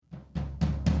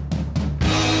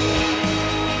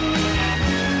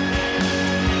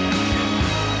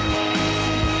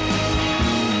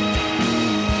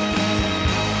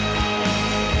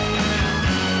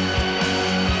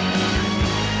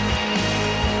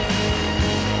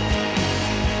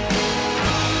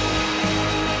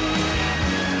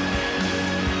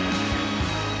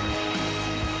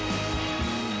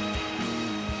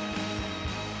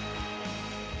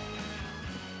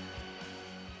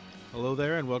Hello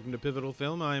there, and welcome to Pivotal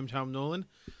Film. I am Tom Nolan,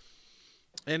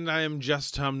 and I am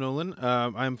just Tom Nolan.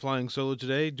 I am flying solo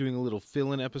today, doing a little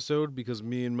fill-in episode because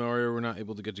me and Mario were not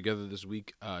able to get together this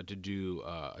week to do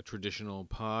a traditional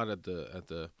pod at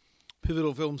the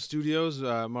Pivotal Film Studios.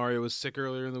 Mario was sick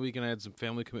earlier in the week, and I had some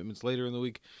family commitments later in the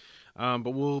week.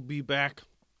 But we'll be back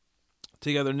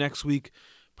together next week.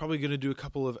 Probably going to do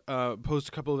post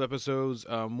a couple of episodes,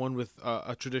 one with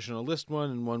a traditional list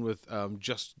one, and one with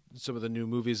just some of the new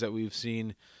movies that we've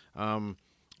seen.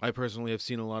 I personally have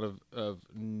seen a lot of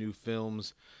new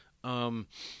films.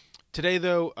 Today,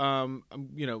 though,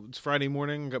 it's Friday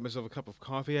morning. I got myself a cup of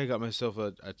coffee. I got myself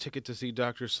a ticket to see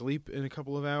Dr. Sleep in a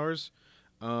couple of hours.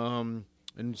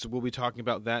 And so we'll be talking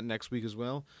about that next week as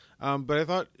well. But I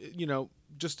thought,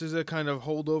 just as a kind of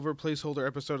holdover, placeholder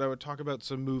episode, I would talk about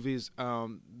some movies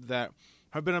that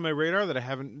have been on my radar that I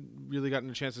haven't really gotten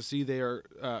a chance to see. They are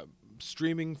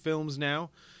streaming films now.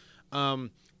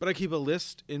 But I keep a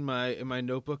list in my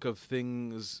notebook of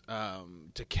things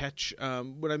to catch.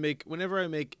 Whenever I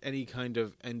make any kind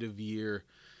of end of year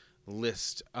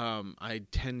list, I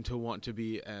tend to want to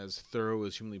be as thorough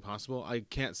as humanly possible. I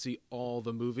can't see all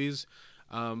the movies,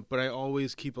 but I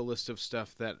always keep a list of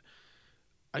stuff that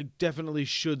I definitely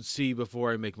should see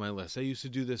before I make my list. I used to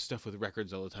do this stuff with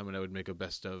records all the time, and I would make a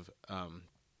best of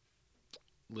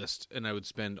list, and I would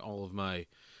spend all of my,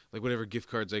 whatever gift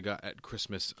cards I got at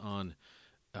Christmas on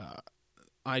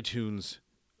iTunes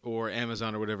or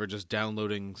Amazon or whatever, just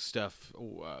downloading stuff.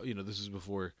 This is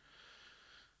before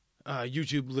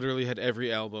YouTube literally had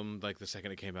every album, the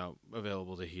second it came out,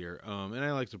 available to hear. And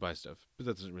I like to buy stuff, but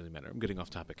that doesn't really matter. I'm getting off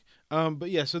topic.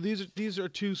 But yeah, so these are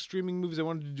two streaming movies. I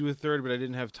wanted to do a third, but I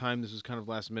didn't have time. This was kind of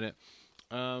last minute.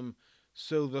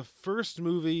 So the first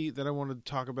movie that I wanted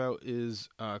to talk about is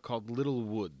called Little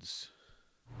Woods.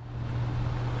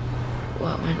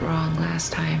 What went wrong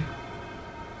last time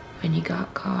when you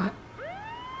got caught?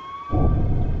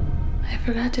 I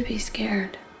forgot to be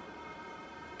scared.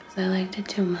 I liked it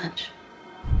too much.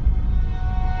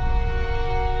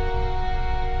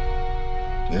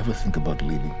 You ever think about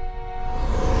leaving?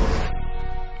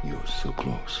 You're so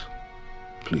close.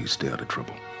 Please stay out of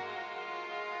trouble.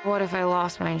 What if I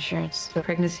lost my insurance? So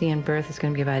pregnancy and birth is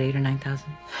going to be about 8,000 or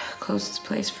 9,000. Closest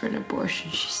place for an abortion,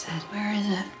 she said. Where is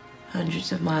it?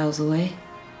 Hundreds of miles away.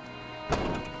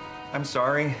 I'm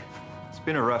sorry. It's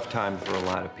been a rough time for a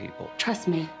lot of people. Trust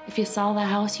me, if you saw the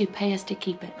house, you'd pay us to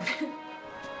keep it.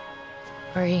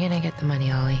 Where are you going to get the money,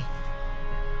 Ollie?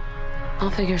 I'll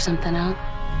figure something out.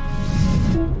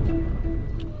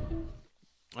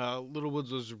 Little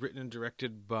Woods was written and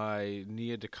directed by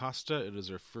Nia DaCosta. It is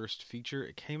her first feature.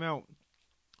 It came out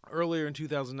earlier in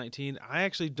 2019. I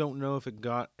actually don't know if it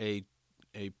got a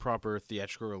proper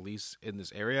theatrical release in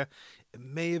this area. It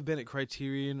may have been at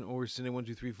Criterion or Cine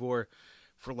 1234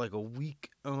 for a week.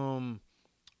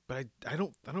 But I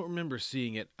don't remember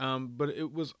seeing it. But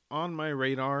it was on my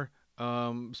radar.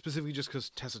 Specifically just because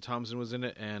Tessa Thompson was in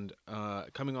it, and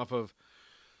coming off of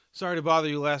Sorry to Bother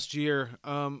You last year,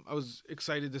 I was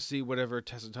excited to see whatever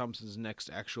Tessa Thompson's next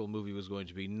actual movie was going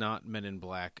to be, not Men in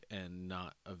Black and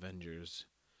not Avengers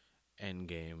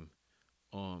Endgame.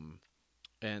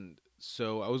 And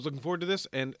so I was looking forward to this,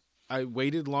 and I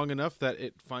waited long enough that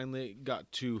it finally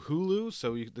got to Hulu,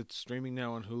 so it's streaming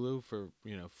now on Hulu for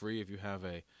free if you have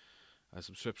a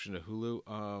subscription to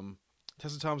Hulu.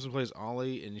 Tessa Thompson plays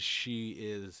Ollie, and she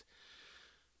is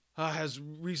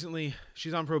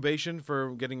she's on probation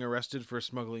for getting arrested for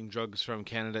smuggling drugs from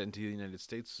Canada into the United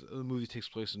States. The movie takes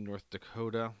place in North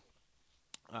Dakota.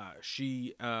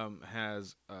 She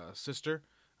has a sister.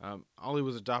 Ollie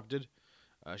was adopted.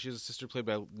 She has a sister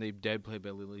named Deb, played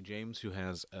by Lily James, who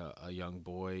has a young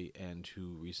boy and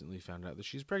who recently found out that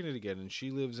she's pregnant again, and she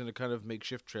lives in a kind of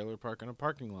makeshift trailer park in a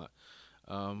parking lot.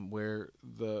 Where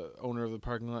the owner of the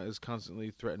parking lot is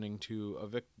constantly threatening to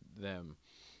evict them.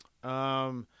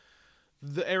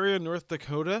 The area of North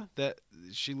Dakota that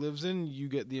she lives in, you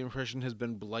get the impression, has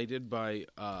been blighted by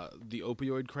the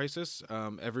opioid crisis.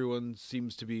 Everyone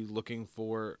seems to be looking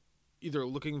for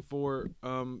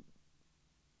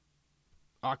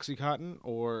Oxycontin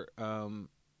or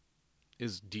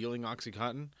is dealing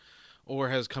Oxycontin, or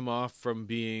has come off from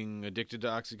being addicted to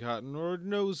Oxycontin, or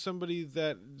knows somebody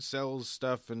that sells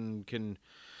stuff and can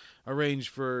arrange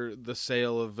for the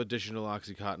sale of additional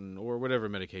Oxycontin or whatever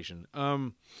medication.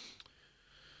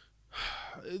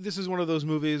 This is one of those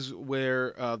movies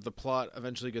where the plot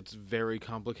eventually gets very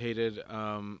complicated.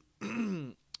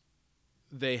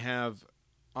 They have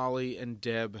Ollie and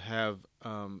Deb have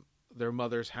their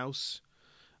mother's house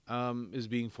is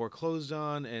being foreclosed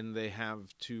on, and they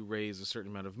have to raise a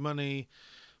certain amount of money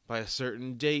by a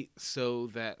certain date so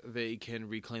that they can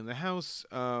reclaim the house.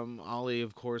 Ollie,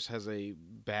 of course, has a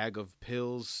bag of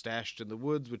pills stashed in the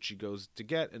woods, which she goes to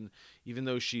get. And even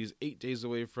though she's 8 days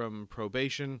away from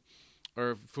probation,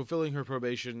 or fulfilling her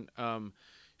probation,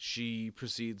 she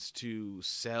proceeds to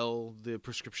sell the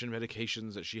prescription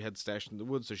medications that she had stashed in the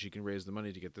woods so she can raise the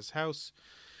money to get this house.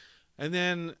 And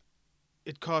then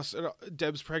it costs,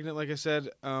 Deb's pregnant, like I said.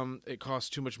 It costs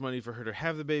too much money for her to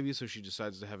have the baby, so she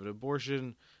decides to have an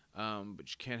abortion. But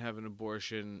she can't have an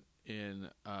abortion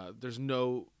there's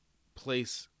no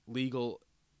place legal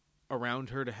around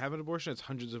her to have an abortion. It's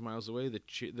hundreds of miles away.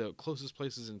 The closest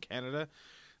place is in Canada.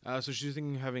 So she's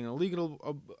thinking of having a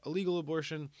legal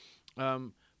abortion.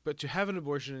 But to have an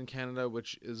abortion in Canada,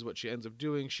 which is what she ends up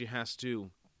doing, she has to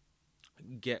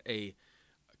get a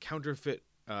counterfeit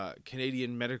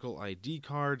Canadian medical ID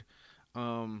card.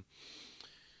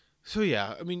 So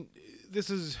yeah, I mean,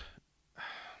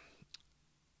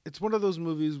 it's one of those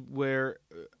movies where,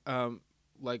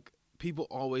 like, people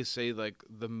always say, like,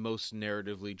 the most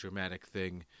narratively dramatic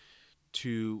thing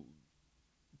to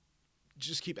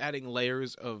just keep adding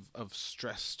layers of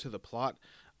stress to the plot.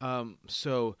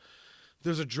 So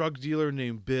there's a drug dealer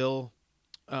named Bill,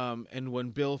 and when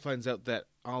Bill finds out that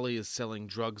Ollie is selling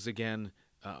drugs again,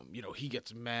 he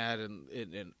gets mad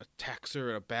and attacks her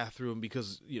in a bathroom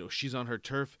because, she's on her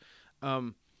turf.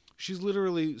 She's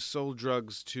literally sold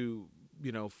drugs to,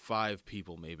 5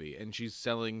 people maybe, and she's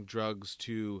selling drugs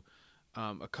to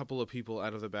a couple of people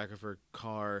out of the back of her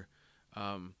car,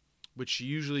 which she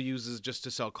usually uses just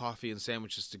to sell coffee and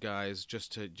sandwiches to guys,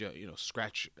 just to,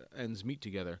 scratch ends meet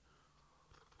together.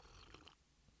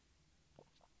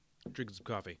 Drinking some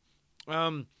coffee.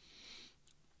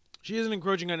 She isn't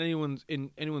encroaching on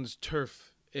anyone's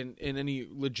turf in any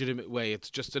legitimate way. It's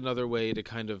just another way to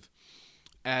kind of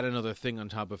add another thing on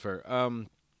top of her.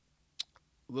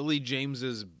 Lily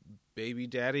James's baby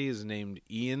daddy is named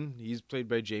Ian. He's played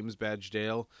by James Badge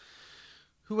Dale,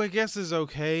 who I guess is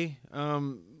okay.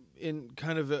 In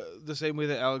kind of the same way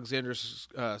that Alexander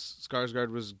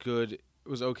Skarsgård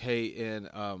was okay in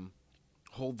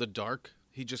Hold the Dark.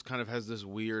 He just kind of has this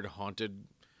weird haunted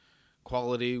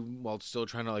quality while still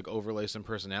trying to, like, overlay some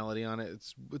personality on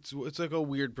it. It's like a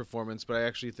weird performance, but I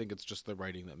actually think it's just the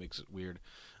writing that makes it weird.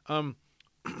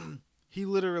 He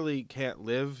literally can't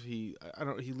live. He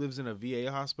lives in a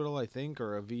VA hospital, I think,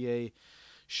 or a VA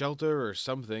shelter or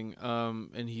something.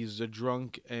 And he's a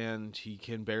drunk, and he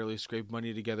can barely scrape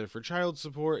money together for child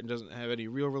support and doesn't have any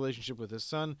real relationship with his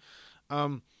son.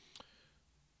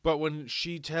 But when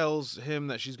she tells him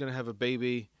that she's going to have a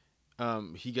baby,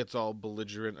 he gets all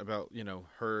belligerent about,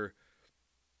 her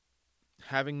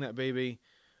having that baby.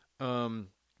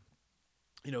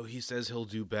 He says he'll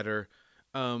do better.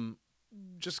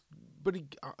 But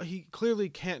he clearly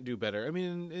can't do better. I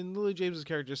mean, and Lily James's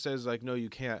character says, like, no, you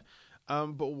can't.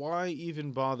 But why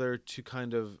even bother to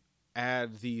kind of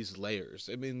add these layers?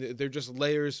 I mean, they're just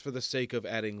layers for the sake of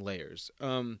adding layers.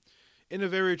 In a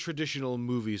very traditional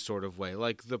movie sort of way.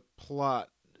 Like, the plot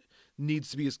needs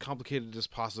to be as complicated as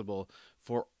possible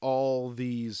for all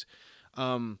these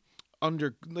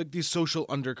these social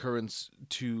undercurrents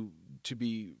to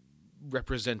be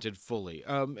represented fully.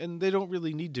 And they don't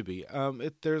really need to be.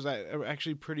 There's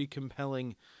actually pretty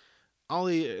compelling.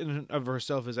 Ollie in and of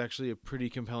herself is actually a pretty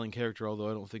compelling character, although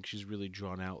I don't think she's really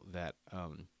drawn out that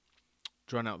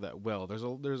well.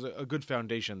 There's a good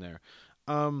foundation there.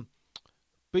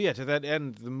 But yeah, to that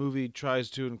end, the movie tries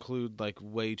to include, like,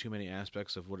 way too many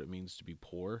aspects of what it means to be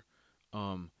poor.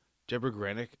 Deborah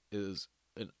Granick is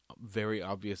a very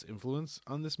obvious influence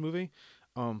on this movie.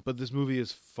 But this movie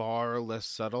is far less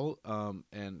subtle,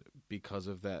 and because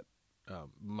of that,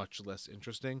 much less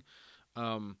interesting.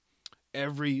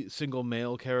 Every single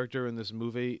male character in this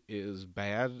movie is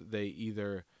bad. They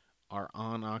either are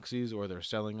on oxys, or they're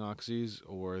selling oxys,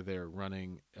 or they're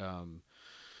running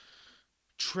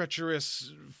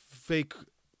treacherous fake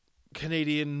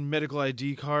Canadian medical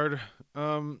ID card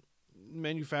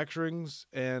manufacturings,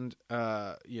 and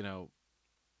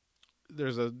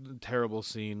there's a terrible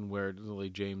scene where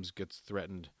Lily James gets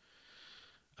threatened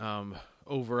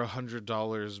over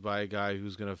 $100 by a guy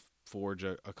who's gonna forge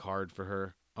a card for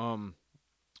her.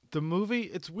 The movie,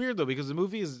 it's weird though, because the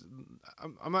movie is,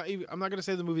 I'm not gonna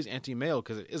say the movie's anti-male,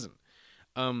 because it isn't.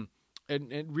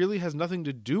 And it really has nothing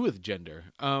to do with gender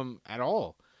at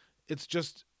all. It's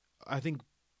just, I think,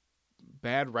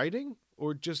 bad writing,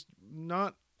 or just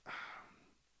not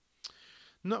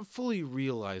fully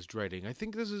realized writing. I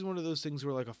think this is one of those things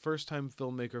where, like, a first-time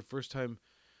filmmaker,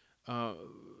 I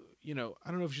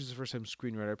don't know if she's a first-time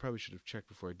screenwriter. I probably should have checked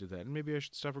before I did that, and maybe I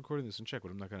should stop recording this and check,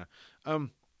 but I'm not gonna.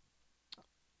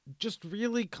 Just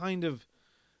really kind of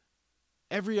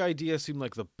every idea seemed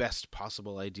like the best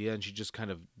possible idea, and she just kind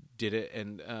of did it.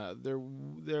 And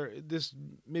this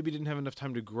maybe didn't have enough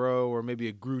time to grow, or maybe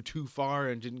it grew too far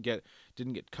and didn't get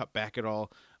cut back at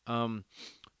all. So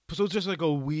it's just like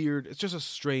it's just a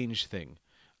strange thing.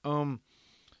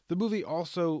 The movie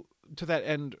also, to that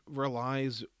end,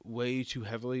 relies way too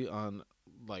heavily on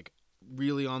like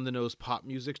really on the nose pop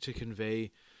music to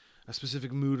convey a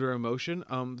specific mood or emotion.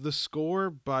 The score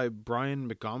by Brian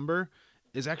McGomber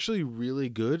is actually really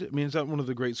good. I mean, it's not one of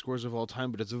the great scores of all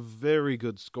time, but it's a very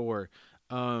good score.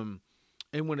 And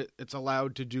when it's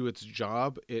allowed to do its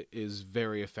job, it is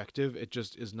very effective. It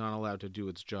just is not allowed to do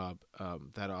its job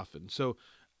that often. So,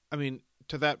 I mean,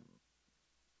 to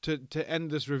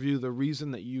end this review, the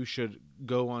reason that you should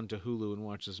go onto Hulu and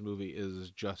watch this movie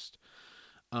is just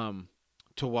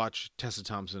to watch Tessa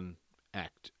Thompson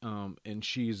act. And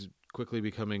she's quickly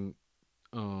becoming,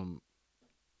 I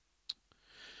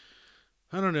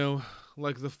don't know,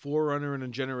 like the forerunner in a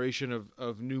generation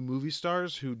of new movie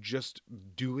stars who just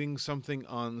doing something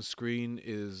on screen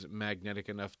is magnetic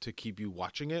enough to keep you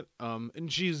watching it.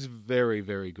 And she's very,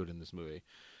 very good in this movie.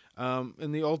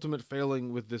 And the ultimate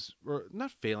failing with this, or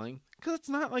not failing, because it's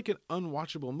not like an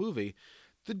unwatchable movie.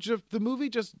 The movie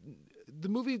just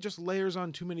layers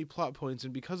on too many plot points,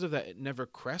 and because of that, it never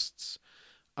crests.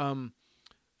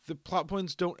 The plot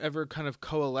points don't ever kind of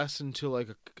coalesce into like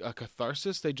a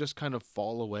catharsis. They just kind of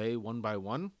fall away one by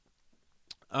one.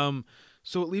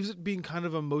 So it leaves it being kind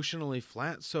of emotionally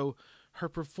flat. So her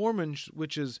performance,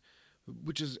 which is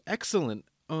excellent,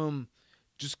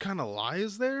 just kind of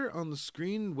lies there on the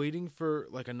screen waiting for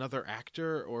like another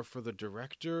actor or for the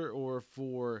director or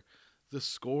for the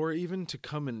score even to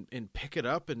come and pick it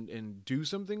up and do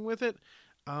something with it.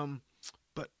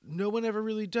 But no one ever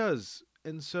really does.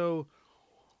 And so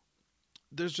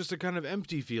there's just a kind of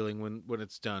empty feeling when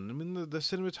it's done. I mean, the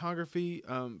cinematography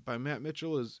by Matt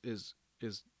Mitchell is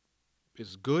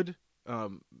good.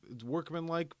 It's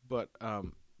workmanlike, but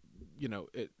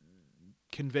it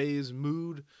conveys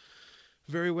mood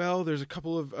very well. There's a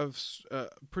couple of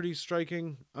pretty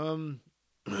striking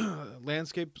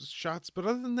landscape shots, but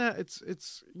other than that,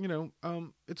 it's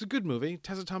a good movie.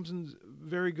 Tessa Thompson's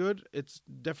very good. It's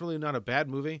definitely not a bad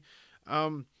movie,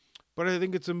 but I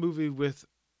think it's a movie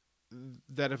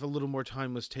that if a little more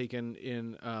time was taken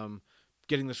in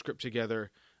getting the script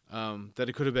together, that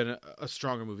it could have been a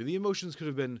stronger movie. The emotions could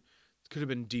have been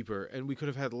deeper, and we could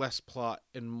have had less plot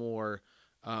and more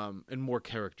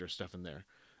character stuff in there.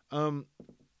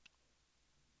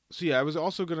 So yeah, I was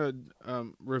also gonna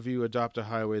review Adopt a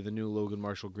Highway, the new Logan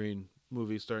Marshall Green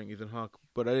movie starring Ethan Hawke,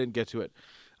 but I didn't get to it.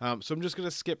 So I'm just gonna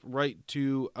skip right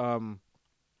to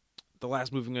the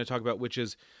last movie I'm gonna talk about, which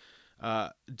is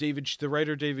the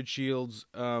writer David Shields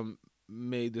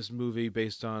made this movie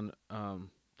based on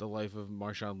the life of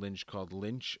Marshawn Lynch called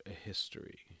Lynch: A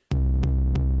History.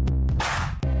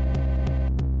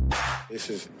 This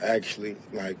is actually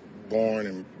like born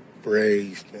and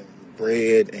raised and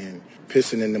bred and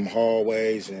pissing in them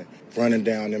hallways and running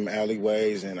down them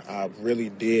alleyways, and I really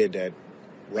did that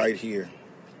right here.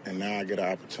 And now I get an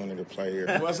opportunity to play here.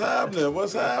 What's happening?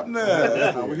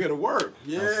 We're here to work.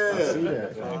 Yeah. I see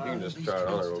that. You can just try it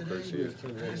on real quick.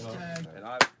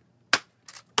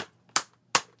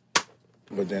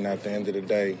 But then at the end of the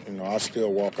day, I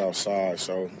still walk outside.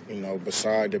 So,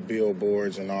 beside the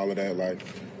billboards and all of that,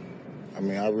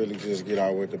 I really just get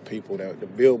out with the people. That the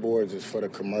billboards is for the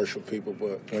commercial people,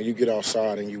 but when you get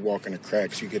outside and you walk in the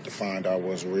cracks, you get to find out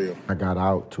what's real. I got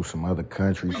out to some other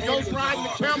countries. Don't ride the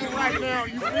camera right now,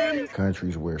 you feel me?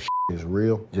 Countries where is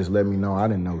real. Just let me know I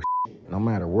didn't know No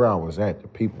matter where I was at, the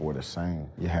people were the same.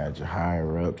 You had your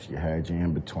higher-ups, you had your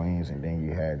in-betweens, and then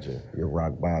you had your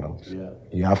rock bottoms.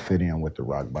 Yeah, I fit in with the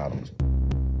rock bottoms.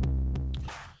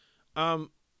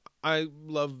 I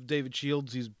love David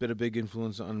Shields. He's been a big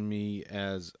influence on me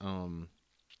as a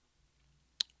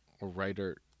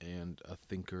writer and a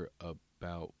thinker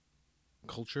about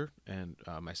culture and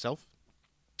myself.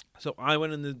 So I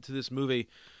went into this movie,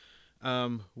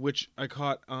 which I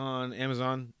caught on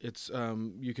Amazon. It's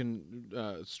you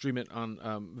can stream it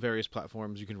on various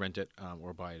platforms. You can rent it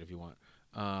or buy it if you want.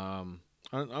 On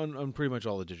pretty much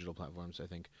all the digital platforms, I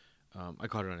think. I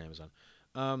caught it on Amazon.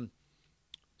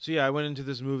 So yeah, I went into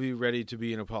this movie ready to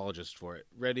be an apologist for it,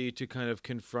 ready to kind of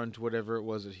confront whatever it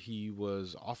was that he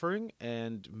was offering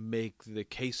and make the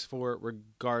case for it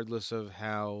regardless of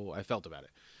how I felt about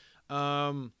it.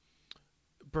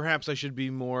 Perhaps I should be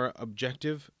more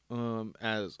objective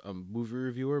as a movie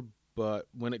reviewer, but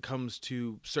when it comes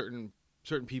to certain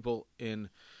people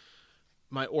in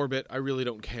my orbit, I really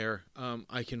don't care. I'm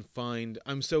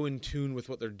so in tune with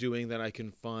what they're doing that I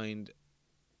can find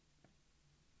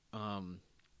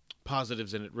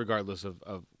positives in it, regardless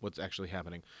of what's actually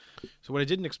happening. So what I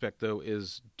didn't expect, though,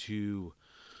 is to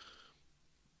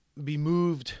be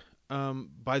moved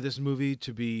by this movie,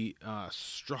 to be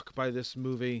struck by this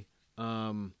movie,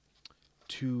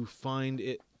 to find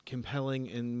it compelling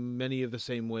in many of the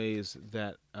same ways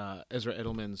that Ezra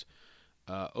Edelman's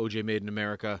O.J. Made in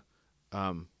America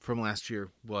from last year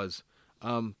was.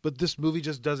 But this movie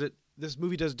just does it. This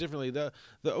movie does it differently. The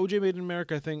O.J. Made in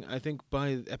America thing, I think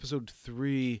by episode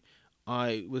 3,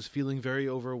 I was feeling very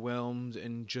overwhelmed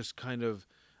and just kind of,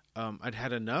 I'd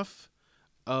had enough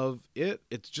of it.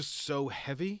 It's just so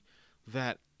heavy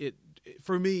that it,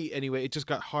 for me anyway, it just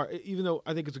got hard. Even though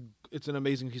I think it's an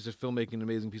amazing piece of filmmaking, an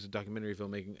amazing piece of documentary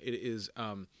filmmaking, it is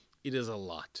a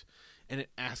lot, and it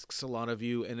asks a lot of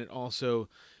you, and it also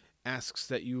asks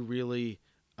that you really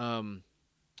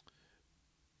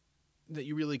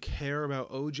care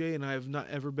about OJ. And I've not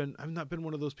been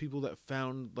one of those people that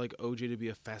found like OJ to be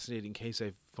a fascinating case.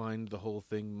 I find the whole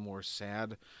thing more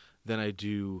sad than I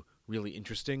do really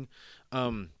interesting.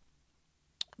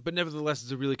 But nevertheless,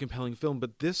 it's a really compelling film.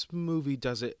 But this movie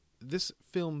does it. This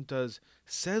film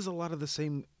says a lot of the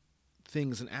same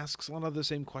things and asks a lot of the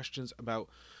same questions about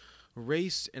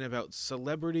race and about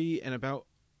celebrity and about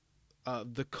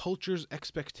the culture's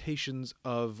expectations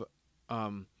of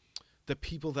the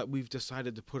people that we've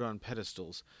decided to put on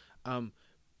pedestals.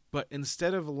 But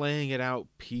instead of laying it out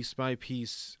piece by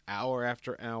piece, hour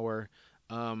after hour,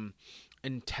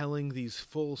 and telling these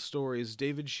full stories,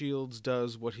 David Shields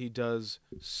does what he does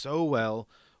so well,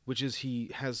 which is he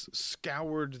has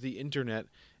scoured the internet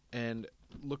and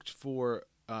looked for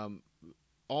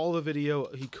all the video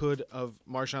he could of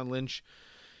Marshawn Lynch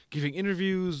giving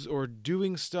interviews or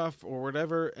doing stuff or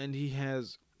whatever, and he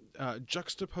has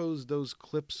juxtaposed those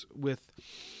clips with,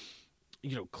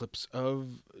 clips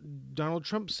of Donald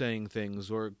Trump saying things,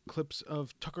 or clips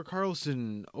of Tucker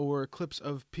Carlson, or clips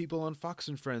of people on Fox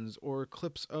and Friends, or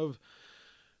clips of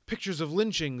pictures of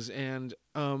lynchings and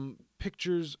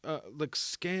pictures, like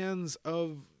scans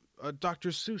of a Dr.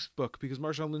 Seuss book, because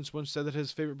Marshawn Lynch once said that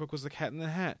his favorite book was The Cat in the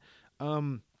Hat.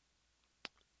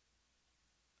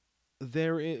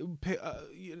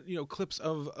 Clips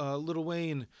of Lil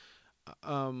Wayne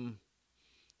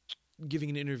giving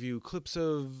an interview, clips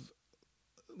of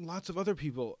lots of other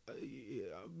people.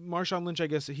 Marshawn Lynch, I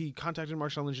guess he contacted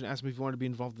Marshawn Lynch and asked him if he wanted to be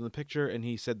involved in the picture, and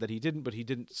he said that he didn't, but he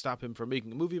didn't stop him from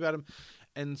making a movie about him.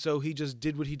 And so he just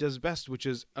did what he does best, which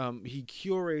is he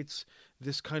curates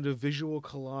this kind of visual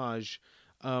collage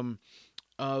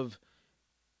of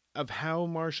how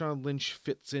Marshawn Lynch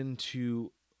fits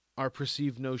into our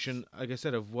perceived notion, like I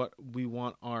said, of what we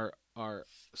want our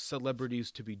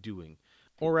celebrities to be doing,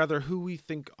 or rather who we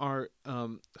think our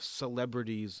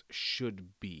celebrities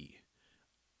should be.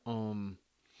 And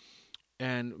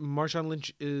Marshawn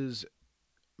Lynch is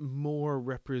more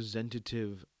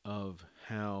representative of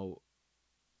how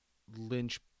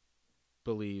Lynch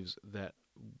believes that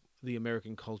the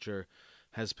American culture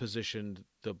has positioned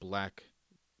the black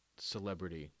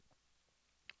celebrity.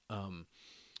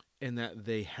 And that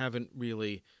they haven't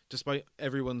really, despite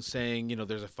everyone saying,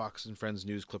 there's a Fox and Friends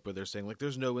news clip where they're saying, like,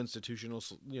 there's no institutional,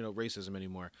 racism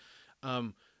anymore.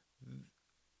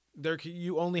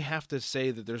 You only have to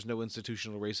say that there's no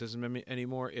institutional racism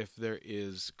anymore if there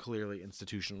is clearly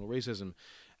institutional racism.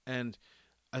 And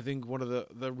I think one of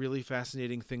the really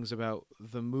fascinating things about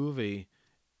the movie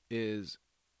is,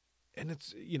 and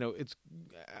it's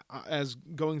as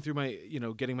going through my,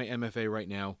 getting my MFA right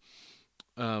now,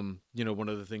 one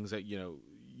of the things that,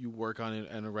 you work on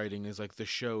in a writing is like the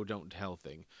show don't tell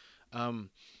thing. And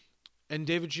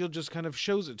David Shield just kind of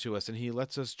shows it to us, and he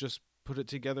lets us just put it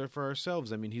together for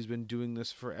ourselves. I mean, he's been doing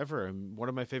this forever. And one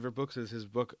of my favorite books is his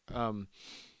book, How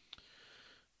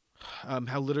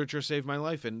Literature Saved My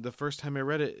Life. And the first time I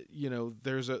read it,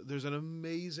 there's an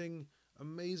amazing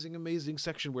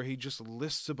section where he just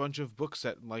lists a bunch of books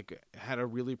that like had a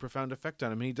really profound effect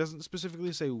on him. And he doesn't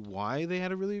specifically say why they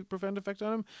had a really profound effect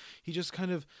on him. He just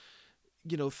kind of,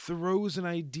 throws an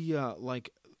idea, like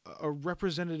a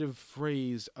representative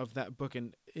phrase of that book.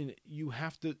 And you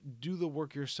have to do the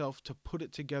work yourself to put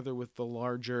it together with the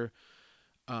larger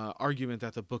argument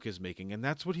that the book is making. And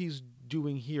that's what he's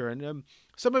doing here. And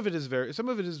some of it is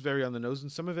very on the nose,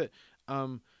 and some of it,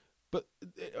 but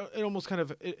it almost kind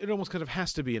of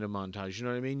has to be in a montage. You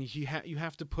know what I mean? You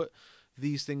have to put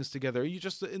these things together. You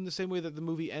just, in the same way that the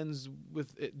movie ends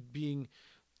with it being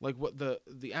like what the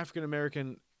African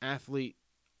American athlete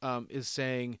is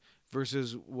saying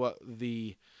versus what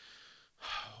the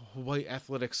white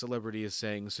athletic celebrity is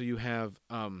saying. So you have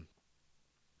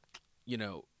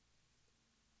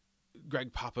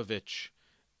Greg Popovich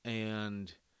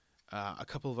and a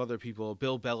couple of other people,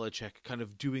 Bill Belichick, kind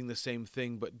of doing the same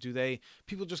thing. But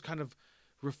people just kind of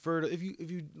refer to, if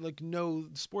you like know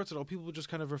sports at all, people just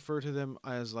kind of refer to them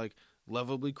as like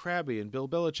lovably crabby in Bill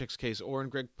Belichick's case, or in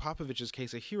Greg Popovich's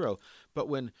case, a hero. But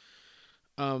when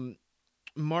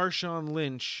Marshawn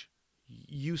Lynch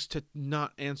used to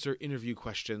not answer interview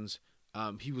questions,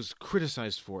 he was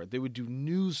criticized for it. They would do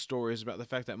news stories about the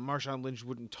fact that Marshawn Lynch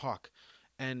wouldn't talk,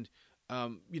 and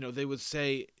they would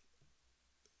say,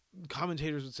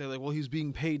 commentators would say, like, well, he's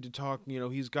being paid to talk,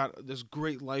 he's got this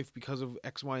great life because of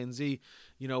X, Y, and Z,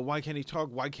 why can't he talk?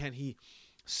 Why can't he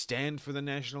stand for the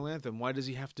national anthem? Why does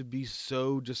he have to be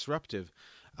so disruptive?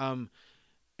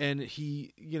 And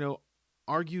he,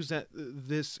 argues that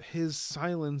his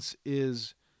silence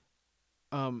is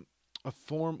a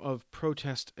form of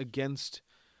protest against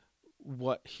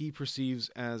what he perceives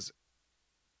as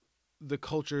the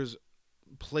culture's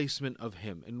placement of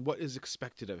him and what is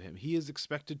expected of him. He is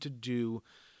expected to do,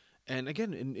 and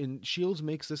again, in Shields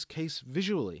makes this case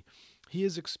visually, he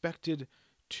is expected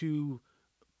to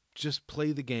just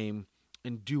play the game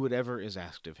and do whatever is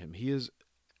asked of him. He is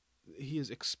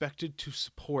expected to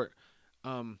support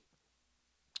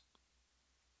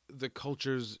the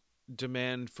culture's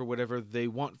demand for whatever they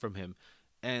want from him,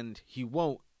 and he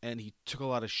won't, and he took a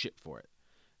lot of shit for it.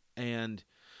 And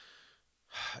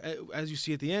as you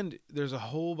see at the end, there's a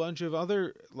whole bunch of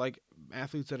other like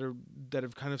athletes that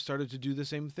have kind of started to do the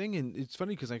same thing. And it's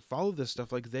funny because I follow this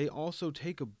stuff, like they also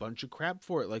take a bunch of crap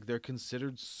for it. Like they're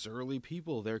considered surly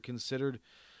people. They're considered,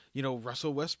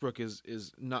 Russell Westbrook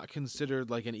is not considered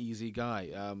like an easy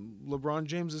guy. LeBron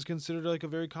James is considered like a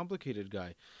very complicated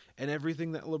guy, and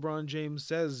everything that LeBron James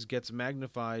says gets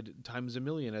magnified times a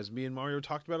million, as me and Mario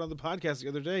talked about on the podcast the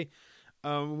other day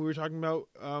when we were talking about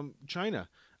China.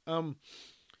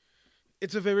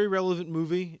 It's a very relevant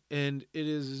movie, and it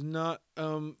is not.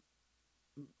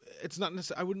 It's not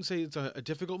necessarily. I wouldn't say it's a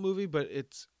difficult movie, but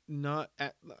it's not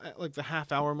at like the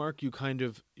half-hour mark.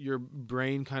 Your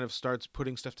brain kind of starts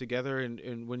putting stuff together,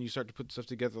 and when you start to put stuff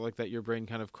together like that, your brain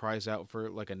kind of cries out for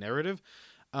like a narrative,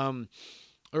 or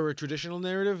a traditional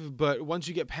narrative. But once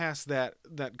you get past that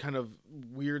kind of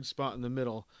weird spot in the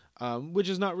middle, which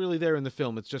is not really there in the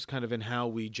film, it's just kind of in how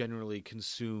we generally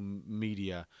consume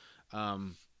media.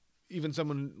 Even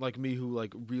someone like me who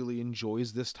like really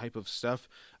enjoys this type of stuff,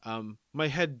 my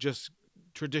head just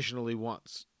traditionally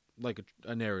wants like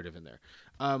a narrative in there.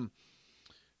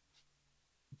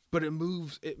 But it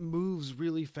moves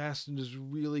really fast and is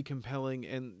really compelling,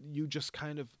 and you just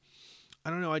kind of, I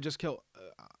don't know, I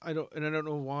don't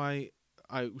know why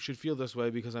I should feel this way,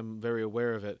 because I'm very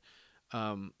aware of it.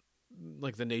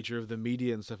 Like the nature of the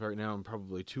media and stuff right now, I'm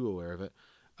probably too aware of it.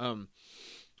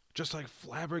 Just like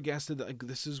flabbergasted that like,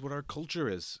 this is what our culture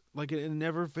is. Like it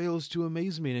never fails to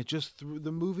amaze me, and it just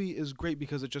the movie is great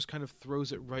because it just kind of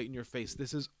throws it right in your face.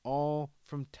 This is all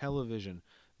from television.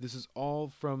 This is all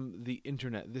from the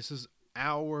internet. This is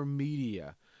our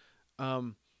media.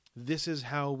 This is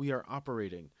how we are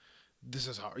operating. This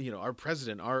is our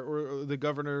president, or the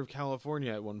governor of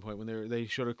California at one point when they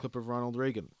showed a clip of Ronald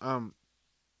Reagan.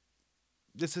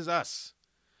 This is us.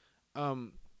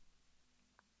 And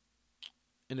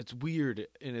it's weird,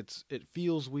 and it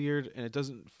feels weird, and it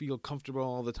doesn't feel comfortable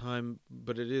all the time,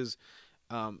 but it is,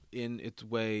 in its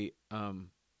way,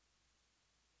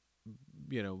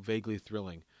 vaguely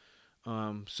thrilling.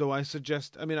 So I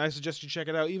suggest you check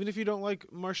it out, even if you don't like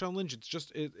Marshawn Lynch.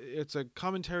 It's a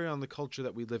commentary on the culture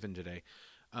that we live in today.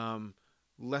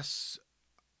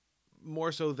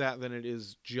 More so that than it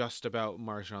is just about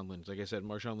Marshawn Lynch. Like I said,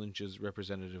 Marshawn Lynch is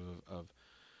representative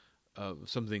of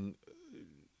something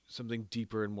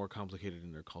deeper and more complicated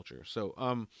in their culture. So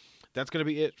that's going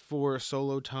to be it for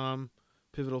Solo Tom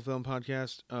Pivotal Film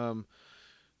Podcast.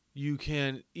 You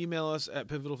can email us at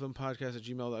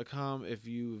pivotalfilmpodcast@gmail.com if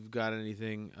you've got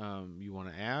anything you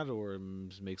want to add or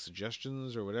make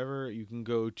suggestions or whatever. You can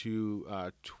go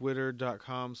to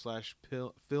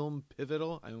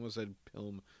twitter.com/filmpivotal. I almost said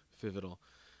film pivotal.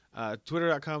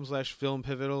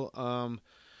 Twitter.com/filmpivotal.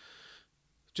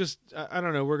 I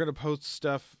don't know. We're going to post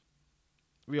stuff.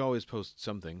 We always post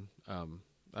something.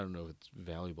 I don't know if it's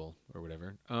valuable or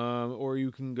whatever. Or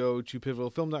you can go to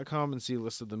pivotalfilm.com and see a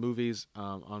list of the movies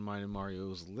on mine and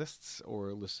Mario's lists, or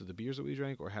a list of the beers that we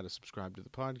drank, or how to subscribe to the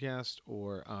podcast.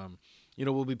 Or,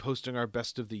 we'll be posting our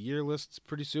best of the year lists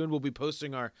pretty soon. We'll be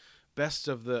posting our best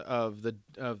of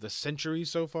the century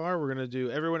so far. We're going to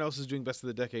do, everyone else is doing best of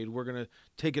the decade. We're going to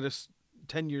take it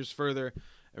 10 years further,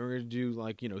 and we're going to do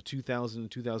 2000,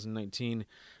 2019.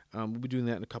 We'll be doing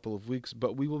that in a couple of weeks,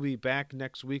 but we will be back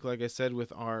next week, like I said,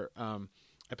 with our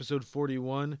episode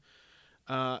 41,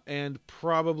 and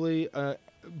probably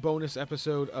bonus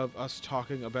episode of us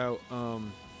talking about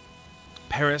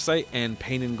Parasite and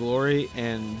Pain and Glory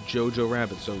and Jojo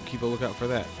Rabbit, so keep a lookout for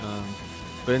that.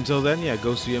 But until then, yeah,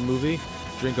 go see a movie,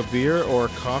 drink a beer or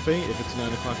coffee if it's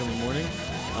 9 o'clock in the morning,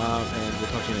 and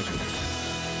we'll talk to you next week.